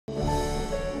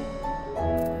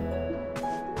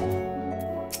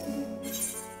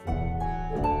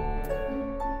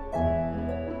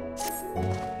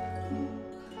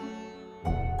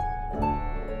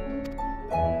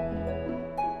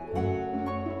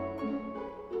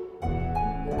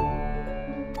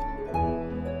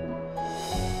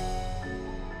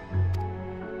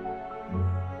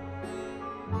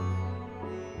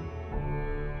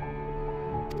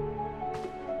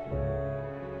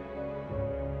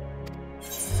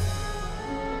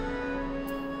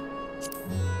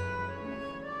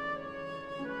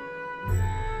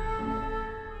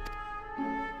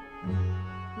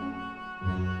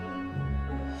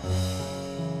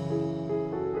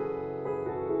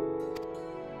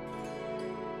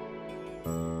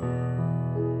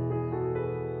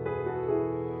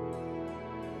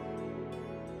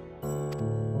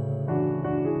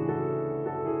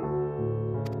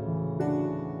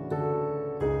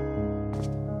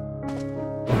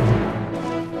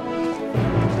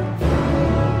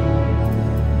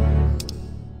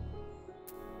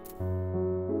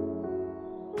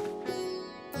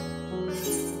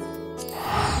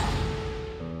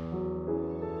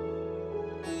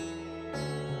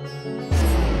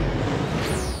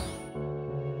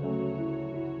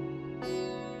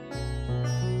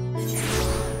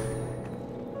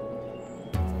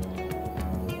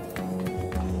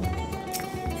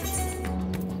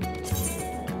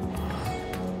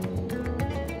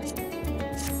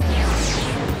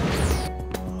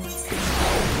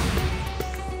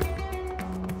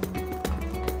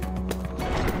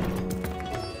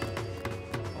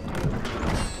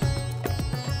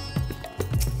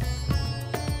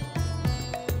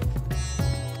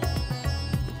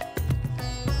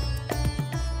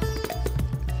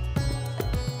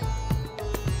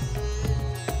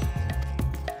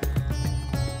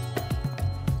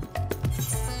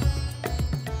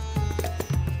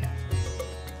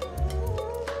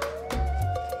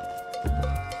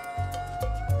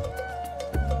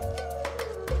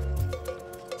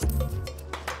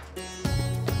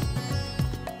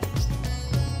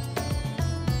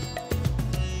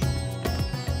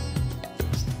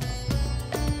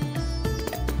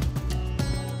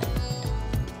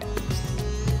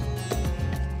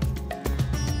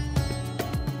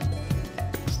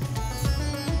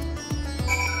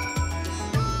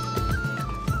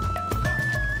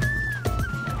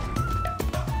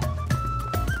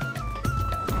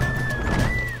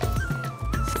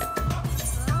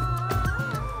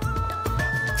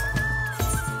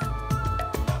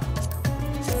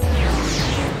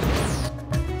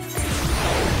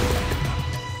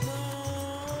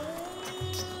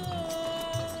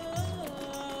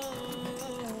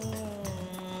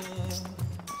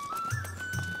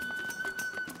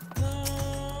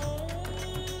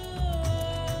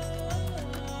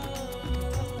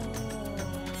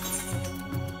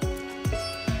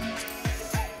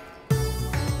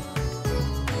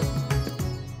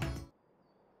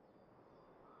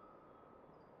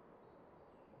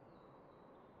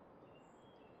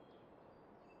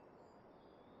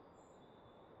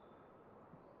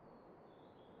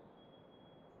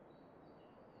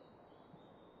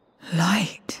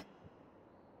Light.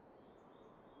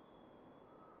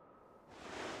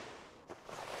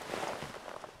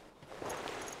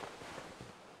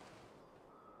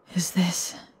 Is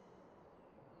this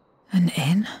an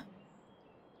inn?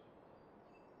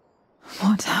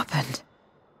 What happened?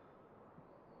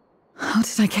 How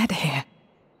did I get here?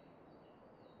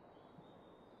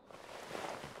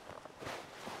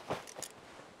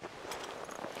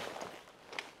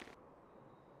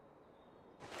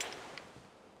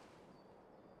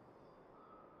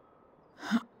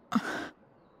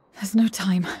 There's no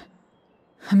time.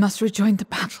 I must rejoin the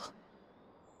battle.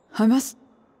 I must...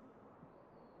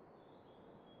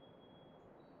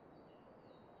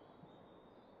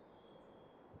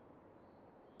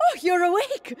 Oh, you're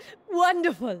awake!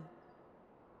 Wonderful!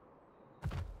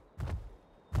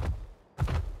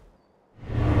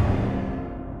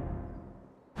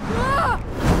 Ah!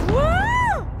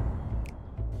 Ah!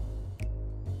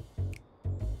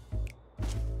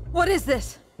 What is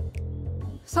this?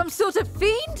 Some sort of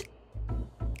fiend?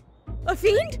 A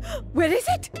fiend? Where is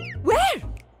it? Where?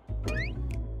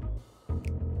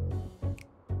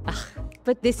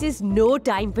 But this is no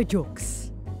time for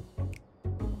jokes.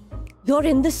 You're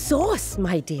in the source,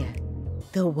 my dear.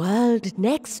 The world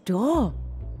next door,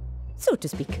 so to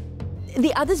speak.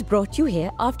 The others brought you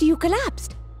here after you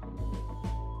collapsed.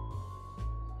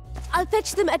 I'll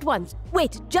fetch them at once.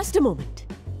 Wait, just a moment.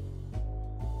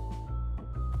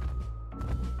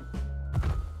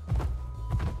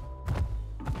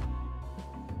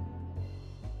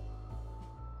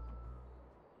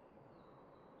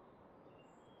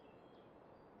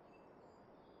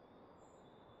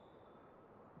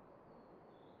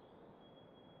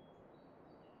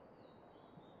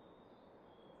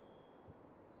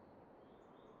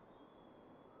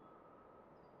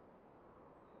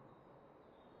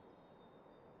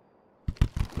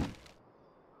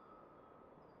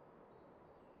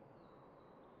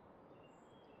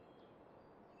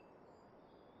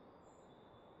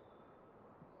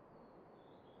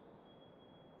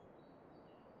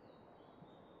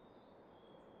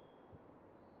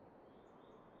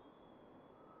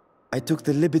 I took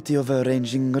the liberty of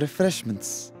arranging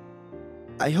refreshments.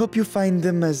 I hope you find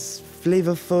them as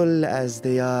flavorful as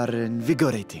they are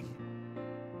invigorating.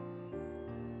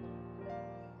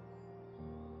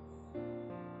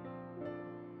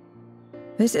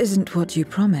 This isn't what you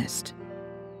promised.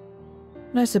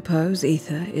 I suppose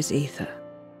ether is ether.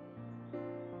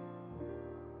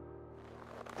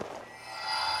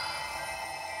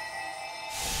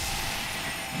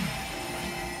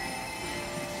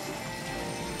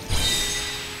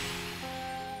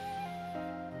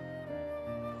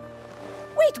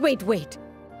 Wait.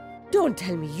 Don't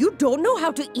tell me you don't know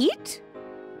how to eat?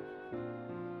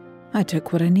 I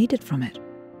took what I needed from it.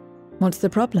 What's the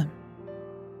problem?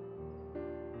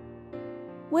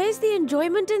 Where's the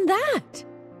enjoyment in that?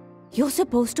 You're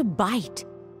supposed to bite,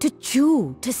 to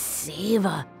chew, to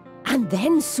savor, and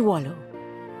then swallow.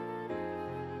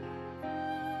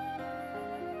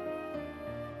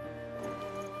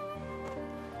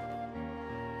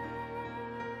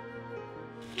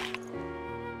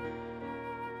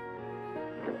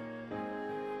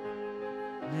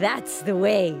 That's the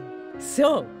way.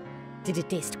 So, did it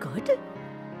taste good?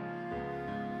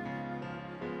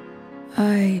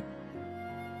 I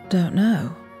don't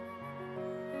know.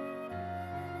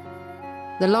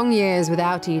 The long years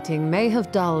without eating may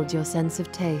have dulled your sense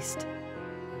of taste.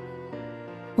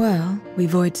 Well, we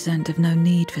void scent have no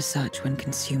need for such when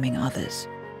consuming others.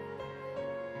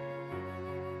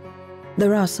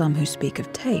 There are some who speak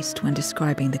of taste when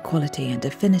describing the quality and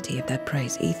affinity of their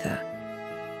prey's ether.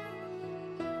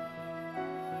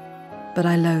 But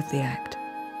I loathe the act.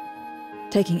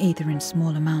 Taking ether in small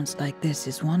amounts like this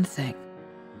is one thing,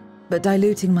 but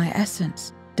diluting my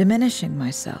essence, diminishing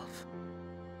myself,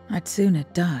 I'd sooner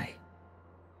die.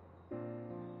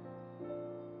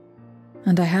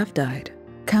 And I have died,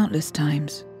 countless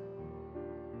times.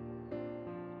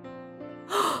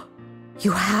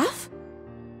 You have?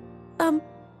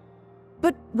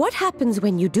 But what happens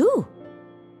when you do?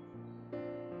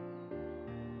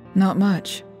 Not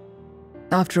much.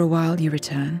 After a while, you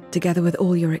return, together with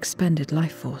all your expended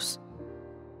life force.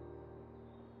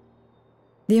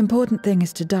 The important thing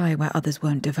is to die where others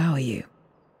won't devour you.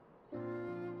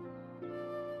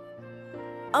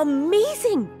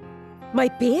 Amazing! My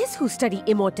peers who study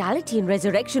immortality and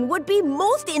resurrection would be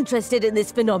most interested in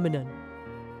this phenomenon.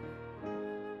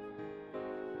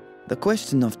 The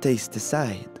question of taste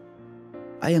aside,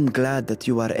 I am glad that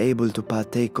you are able to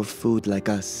partake of food like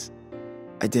us.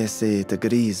 I dare say it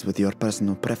agrees with your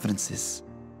personal preferences.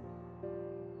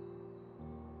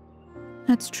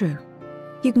 That's true.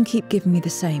 You can keep giving me the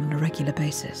same on a regular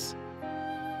basis.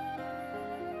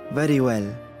 Very well.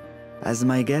 As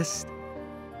my guest,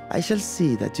 I shall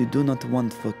see that you do not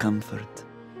want for comfort.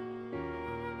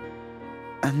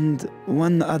 And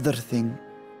one other thing.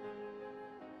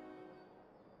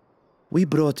 We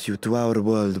brought you to our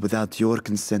world without your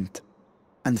consent,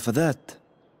 and for that,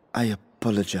 I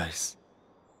apologize.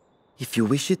 If you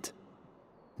wish it,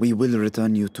 we will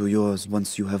return you to yours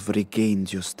once you have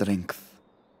regained your strength.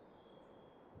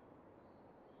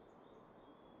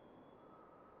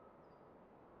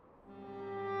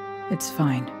 It's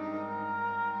fine.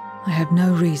 I have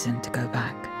no reason to go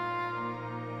back.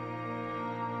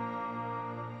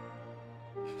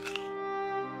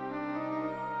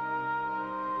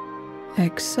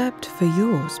 Except for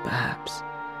yours, perhaps.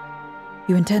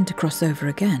 You intend to cross over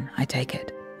again, I take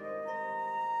it.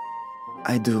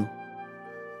 I do.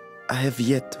 I have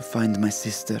yet to find my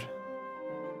sister.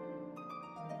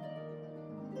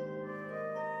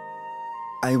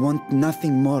 I want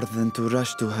nothing more than to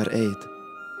rush to her aid,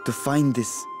 to find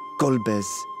this Golbez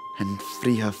and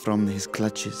free her from his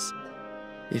clutches,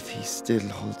 if he still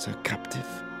holds her captive.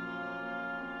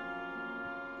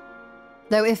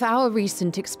 Though if our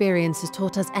recent experience has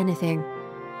taught us anything,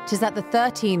 'tis that the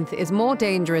 13th is more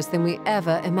dangerous than we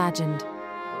ever imagined.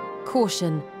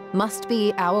 Caution must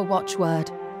be our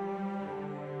watchword.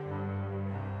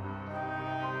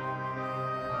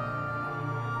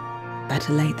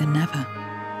 Better late than never.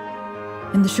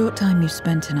 In the short time you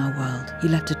spent in our world, you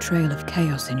left a trail of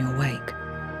chaos in your wake.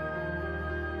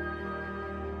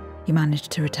 You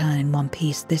managed to return in one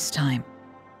piece this time,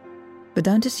 but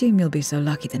don't assume you'll be so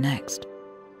lucky the next.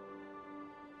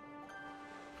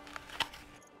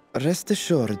 Rest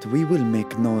assured, we will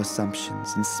make no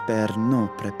assumptions and spare no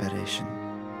preparation.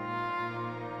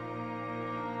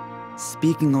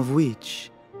 Speaking of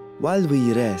which, while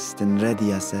we rest and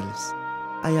ready ourselves,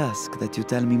 I ask that you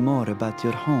tell me more about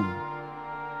your home.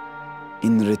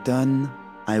 In return,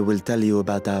 I will tell you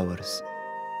about ours.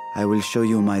 I will show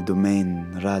you my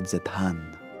domain, Radzet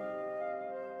Han.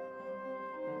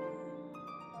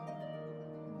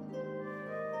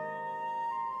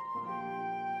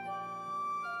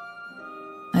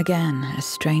 Again, a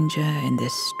stranger in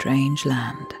this strange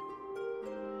land.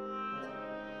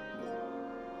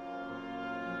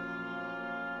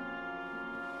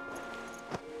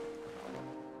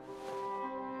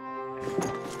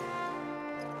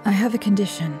 I have a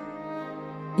condition.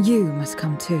 You must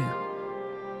come too.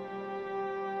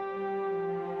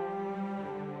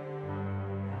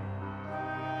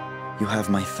 You have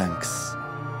my thanks.